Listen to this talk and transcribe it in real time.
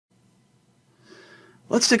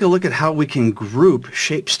Let's take a look at how we can group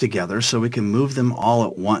shapes together so we can move them all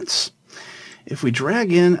at once. If we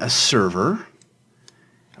drag in a server,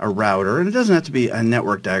 a router, and it doesn't have to be a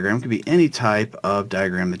network diagram, it could be any type of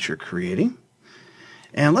diagram that you're creating.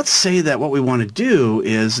 And let's say that what we want to do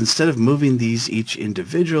is, instead of moving these each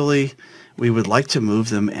individually, we would like to move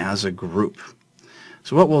them as a group.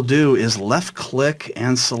 So what we'll do is left click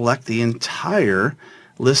and select the entire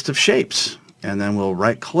list of shapes. And then we'll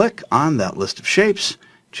right click on that list of shapes,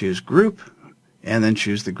 choose group, and then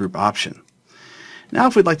choose the group option. Now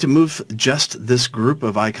if we'd like to move just this group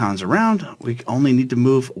of icons around, we only need to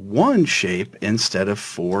move one shape instead of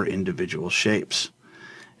 4 individual shapes.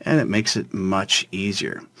 And it makes it much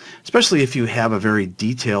easier, especially if you have a very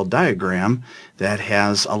detailed diagram that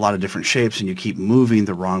has a lot of different shapes and you keep moving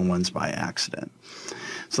the wrong ones by accident.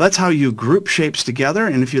 So that's how you group shapes together,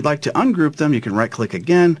 and if you'd like to ungroup them, you can right click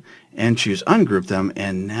again and choose ungroup them,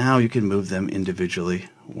 and now you can move them individually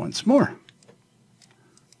once more.